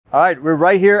All right, we're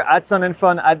right here at Sun and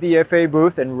Fun at the FAA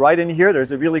booth, and right in here,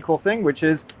 there's a really cool thing, which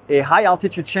is a high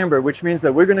altitude chamber, which means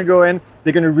that we're gonna go in,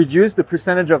 they're gonna reduce the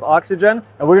percentage of oxygen,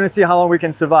 and we're gonna see how long we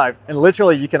can survive. And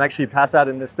literally, you can actually pass out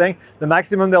in this thing. The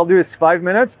maximum they'll do is 5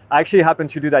 minutes. I actually happened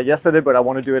to do that yesterday, but I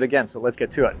wanna do it again, so let's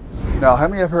get to it. Now, how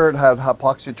many have heard had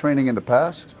hypoxia training in the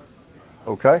past?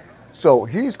 Okay, so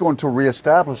he's going to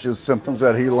reestablish his symptoms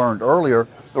that he learned earlier.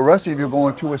 The rest of you are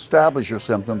going to establish your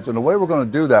symptoms, and the way we're going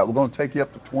to do that, we're going to take you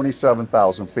up to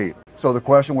 27,000 feet. So the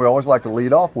question we always like to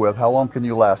lead off with, how long can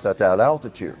you last at that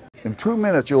altitude? In 2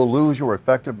 minutes, you'll lose your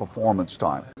effective performance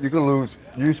time. You can lose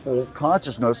useful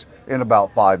consciousness in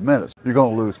about 5 minutes. You're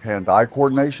going to lose hand-eye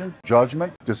coordination,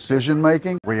 judgment,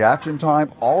 decision-making, reaction time.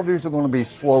 All of these are going to be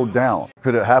slowed down.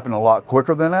 Could it happen a lot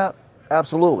quicker than that?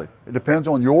 Absolutely. It depends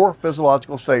on your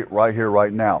physiological state right here,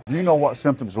 right now. If you know what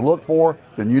symptoms to look for,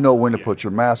 then you know when to put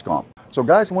your mask on. So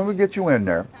guys, when we get you in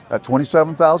there at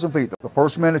 27,000 feet, the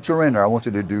first minute you're in there, I want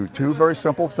you to do two very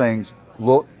simple things: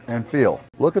 look and feel.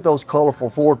 Look at those colorful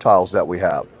floor tiles that we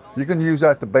have. You can use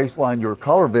that to baseline your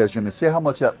color vision and see how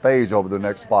much that fades over the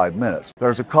next 5 minutes.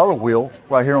 There's a color wheel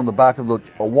right here on the back of the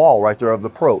wall right there of the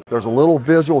Pro. There's a little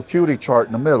visual acuity chart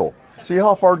in the middle. See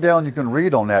how far down you can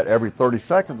read on that every 30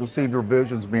 seconds to see if your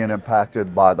vision's being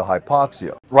impacted by the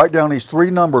hypoxia. Write down these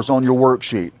three numbers on your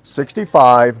worksheet: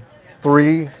 65,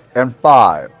 3, and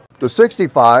 5. The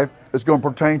 65 is going to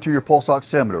pertain to your pulse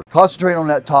oximeter. Concentrate on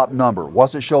that top number.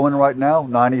 What's it showing right now?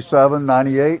 97,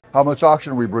 98. How much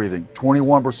oxygen are we breathing?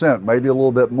 21%, maybe a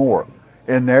little bit more.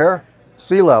 In there,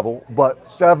 sea level, but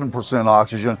 7%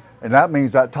 oxygen, and that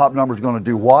means that top number is going to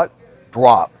do what?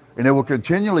 Drop. And it will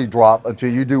continually drop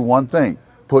until you do one thing: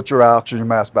 put your oxygen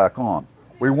mask back on.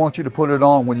 We want you to put it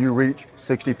on when you reach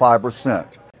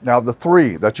 65%. Now the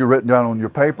 3 that you've written down on your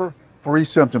paper, 3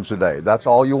 symptoms a day. That's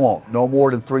all you want, no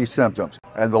more than 3 symptoms.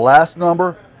 And the last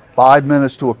number, 5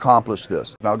 minutes to accomplish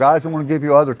this. Now guys, I'm going to give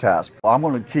you other tasks. I'm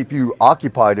going to keep you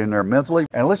occupied in there mentally,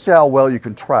 and let's see how well you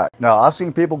can track. Now I've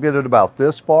seen people get it about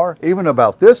this far, even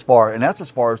about this far, and that's as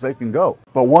far as they can go.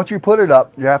 But once you put it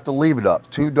up, you have to leave it up.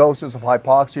 2 doses of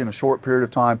hypoxia in a short period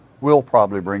of time will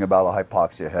probably bring about a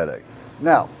hypoxia headache.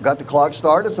 Now, got the clock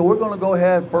started, so we're going to go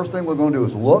ahead. First thing we're going to do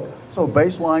is look. So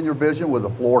baseline your vision with the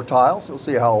floor tiles. You'll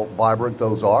see how vibrant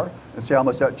those are and see how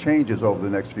much that changes over the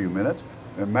next few minutes.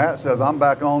 And Matt says, I'm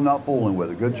back on, not fooling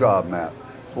with it. Good job, Matt.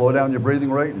 Slow down your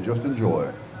breathing rate and just enjoy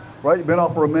it. Right, you've been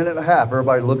off for a minute and a half.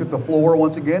 Everybody look at the floor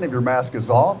once again. If your mask is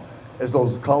off, is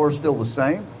those colors still the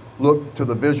same? Look to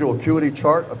the visual acuity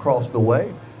chart across the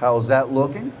way. How is that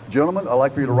looking? Gentlemen, I'd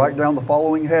like for you to write down the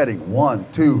following heading: 1,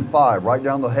 2, 5. Write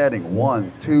down the heading: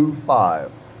 1, 2,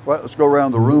 5. Right, let's go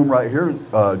around the room right here.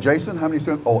 Jason, how many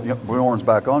symptoms? Oh, yep, Bjorn's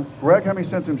back on. Greg, how many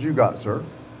symptoms you got, sir?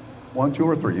 1, 2,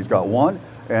 or 3? He's got 1.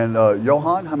 And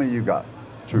Johan, how many you got?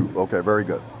 2. Okay, very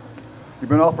good. You've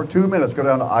been off for 2 minutes. Go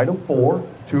down to item 4,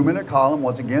 2-minute column.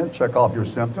 Once again, check off your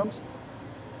symptoms.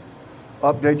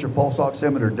 Update your pulse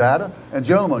oximeter data. And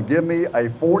gentlemen, give me a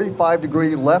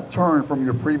 45-degree left turn from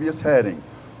your previous heading.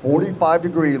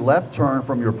 45-degree left turn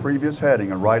from your previous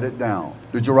heading, and write it down.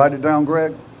 Did you write it down,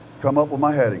 Greg? Come up with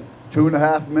my heading.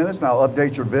 2.5 minutes. Now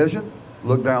update your vision.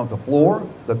 Look down at the floor,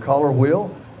 the color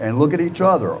wheel, and look at each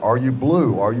other. Are you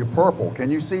blue? Are you purple? Can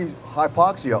you see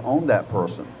hypoxia on that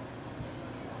person?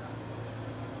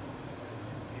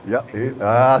 Yep,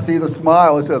 I see the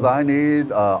smile. It says, I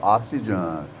need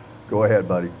oxygen. Go ahead,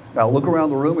 buddy. Now look around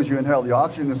the room as you inhale the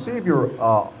oxygen and see if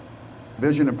your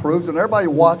vision improves. And everybody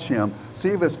watch him. See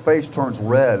if his face turns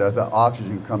red as that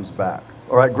oxygen comes back.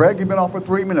 All right, Greg, you've been off for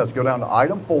 3 minutes. Go down to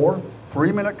item 4,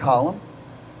 3-minute column.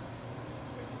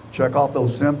 Check off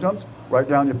those symptoms. Write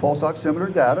down your pulse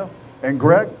oximeter data. And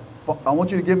Greg, I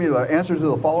want you to give me the answer to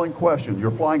the following question.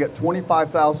 You're flying at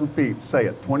 25,000 feet. Say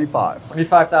it, 25.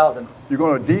 25,000. You're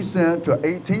going to descend to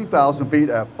 18,000 feet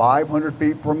at 500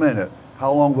 feet per minute.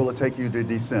 How long will it take you to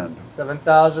descend?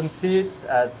 7,000 feet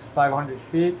at 500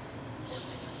 feet.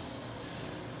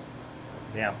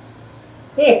 Damn.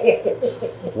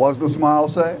 What does the smile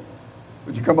say?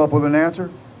 Did you come up with an answer?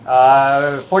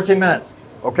 14 minutes.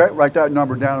 Okay, write that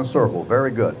number down in a circle.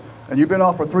 Very good. And you've been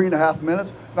off for 3.5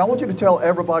 minutes. Now I want you to tell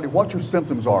everybody what your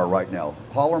symptoms are right now.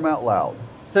 Holler them out loud.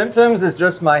 Symptoms is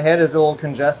just my head is a little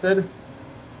congested.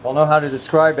 Don't know how to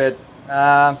describe it.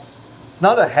 It's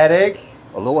not a headache.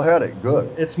 A little headache,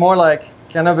 good. It's more like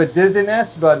kind of a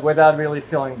dizziness, but without really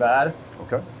feeling bad.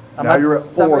 Okay. I'm now at you're at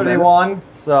 4 minutes. 71,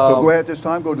 So go ahead this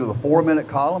time, go to the 4-minute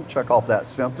column, check off that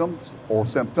symptoms,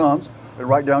 and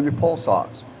write down your pulse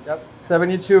ox. Yep,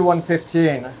 72,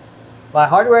 115. My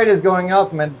heart rate is going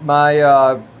up.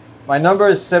 My My number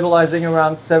is stabilizing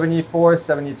around 74,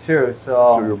 72.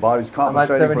 So your body's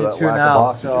compensating for that lack now, of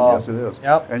oxygen. so, Yes, it is.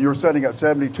 Yep. And you're setting at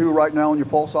 72 right now on your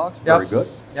pulse ox? Yep. Very good.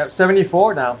 Yep,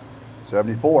 74 now.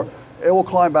 74. It will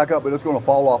climb back up, but it's going to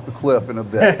fall off the cliff in a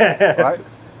bit. Right?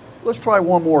 Let's try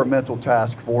one more mental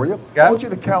task for you. Okay. I want you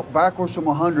to count backwards from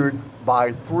 100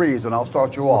 by threes, and I'll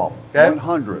start you off. Okay.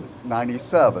 100,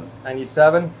 97.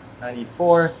 97,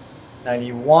 94,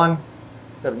 91,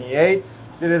 78.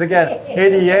 Did it again.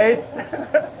 88,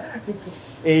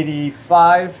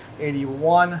 85,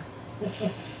 81,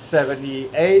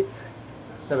 78,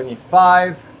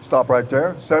 75. Stop right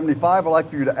there. 75, I'd like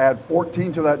for you to add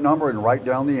 14 to that number and write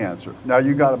down the answer. Now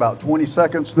you got about 20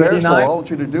 seconds there, 89. so all I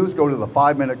want you to do is go to the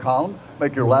 5-minute column,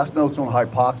 make your last notes on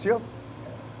hypoxia,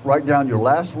 write down your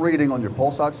last reading on your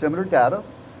pulse oximeter data.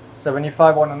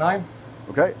 75, 109.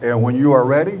 Okay, and when you are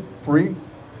ready, 3,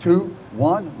 2,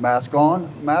 1, mask on,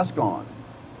 mask on.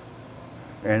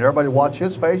 And everybody watch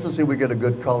his face and see if we get a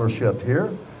good color shift here.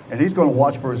 And he's going to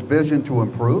watch for his vision to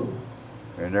improve.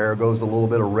 And there goes a little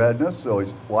bit of redness, so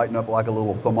he's lighting up like a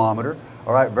little thermometer.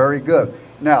 All right, very good.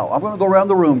 Now, I'm going to go around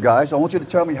the room, guys. I want you to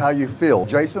tell me how you feel.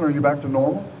 Jason, are you back to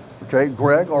normal? Okay,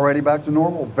 Greg, already back to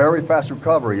normal? Very fast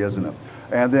recovery, isn't it?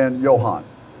 And then Johan.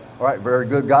 All right, very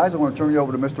good, guys. I'm going to turn you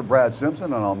over to Mr. Brad Simpson,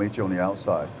 and I'll meet you on the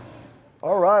outside.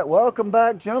 All right, welcome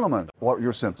back, gentlemen. What are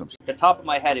your symptoms? The top of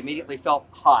my head immediately felt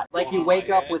hot. Like you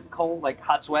wake up with cold, like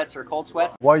hot sweats or cold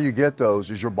sweats. Why you get those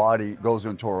is your body goes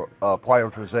into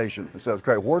prioritization. It says,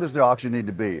 okay, where does the oxygen need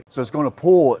to be? So it's going to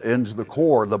pull into the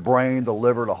core, the brain, the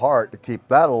liver, the heart to keep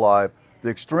that alive. The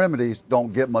extremities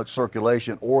don't get much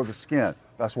circulation or the skin.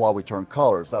 That's why we turn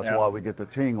colors. That's why we get the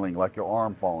tingling, like your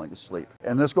arm falling asleep.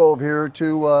 And let's go over here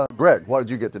to Greg. What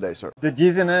did you get today, sir? The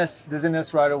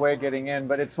dizziness right away getting in,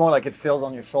 but it's more like it feels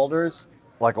on your shoulders.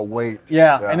 Like a weight.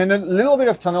 Yeah, and then a little bit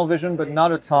of tunnel vision, but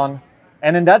not a ton.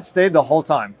 And then that stayed the whole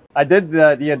time. I did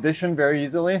the addition very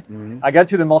easily. Mm-hmm. I got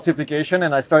to the multiplication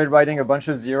and I started writing a bunch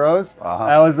of zeros.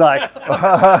 I was like,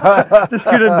 just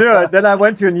couldn't do it. Then I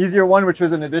went to an easier one, which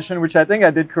was an addition, which I think I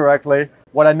did correctly.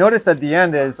 What I noticed at the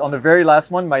end is on the very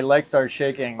last one, my leg started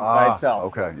shaking by itself.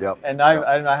 Okay, yep. And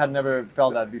I had never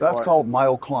felt that before. That's called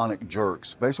myoclonic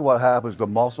jerks. Basically what happens, the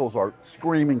muscles are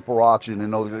screaming for oxygen in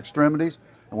those extremities.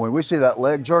 And when we see that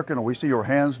leg jerking or we see your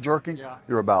hands jerking,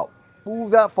 you're about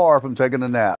that far from taking a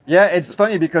nap. Yeah, it's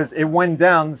funny because it went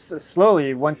down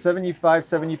slowly. It went 75,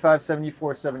 75,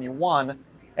 74, 71,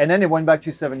 and then it went back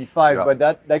to 75. Yeah. But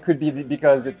that could be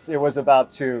because it was about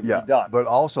to be done. But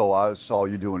also I saw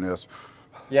you doing this.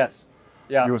 Yes.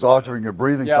 Yeah. You was altering your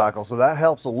breathing cycle, so that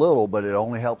helps a little, but it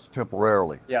only helps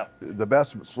temporarily. Yeah. The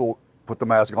best, put the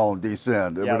mask on,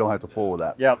 descend. We don't have to fool with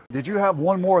that. Yeah. Did you have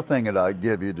one more thing that I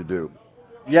give you to do?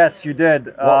 Yes, you did.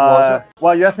 What was it?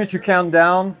 Well, you asked me to count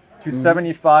down to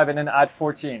 75 and then add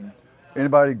 14.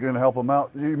 Anybody going to help them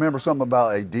out? Do you remember something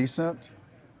about a descent?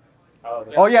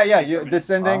 Oh, yeah. You're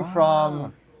descending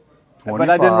from, 25 but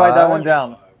I didn't write that one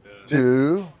down.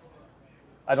 to,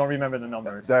 I don't remember the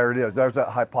numbers. there it is. There's that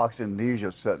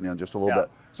hypoxia setting in just a little bit.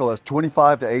 So that's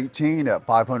 25 to 18 at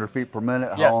 500 feet per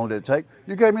minute. How long did it take?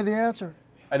 You gave me the answer.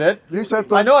 I did? You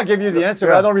said I know I gave you the answer,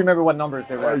 but I don't remember what numbers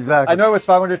they were. Exactly. I know it was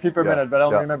 500 feet per minute, but I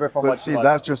don't remember from what. See,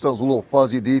 that's just those little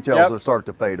fuzzy details that start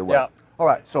to fade away. All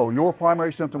right, so your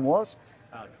primary symptom was?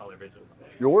 Color vision.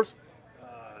 Yours?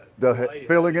 The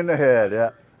feeling in the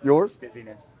head, Yours?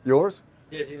 Dizziness. Yours?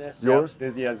 Dizziness. Yours?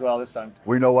 Dizzy as well this time.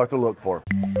 We know what to look for.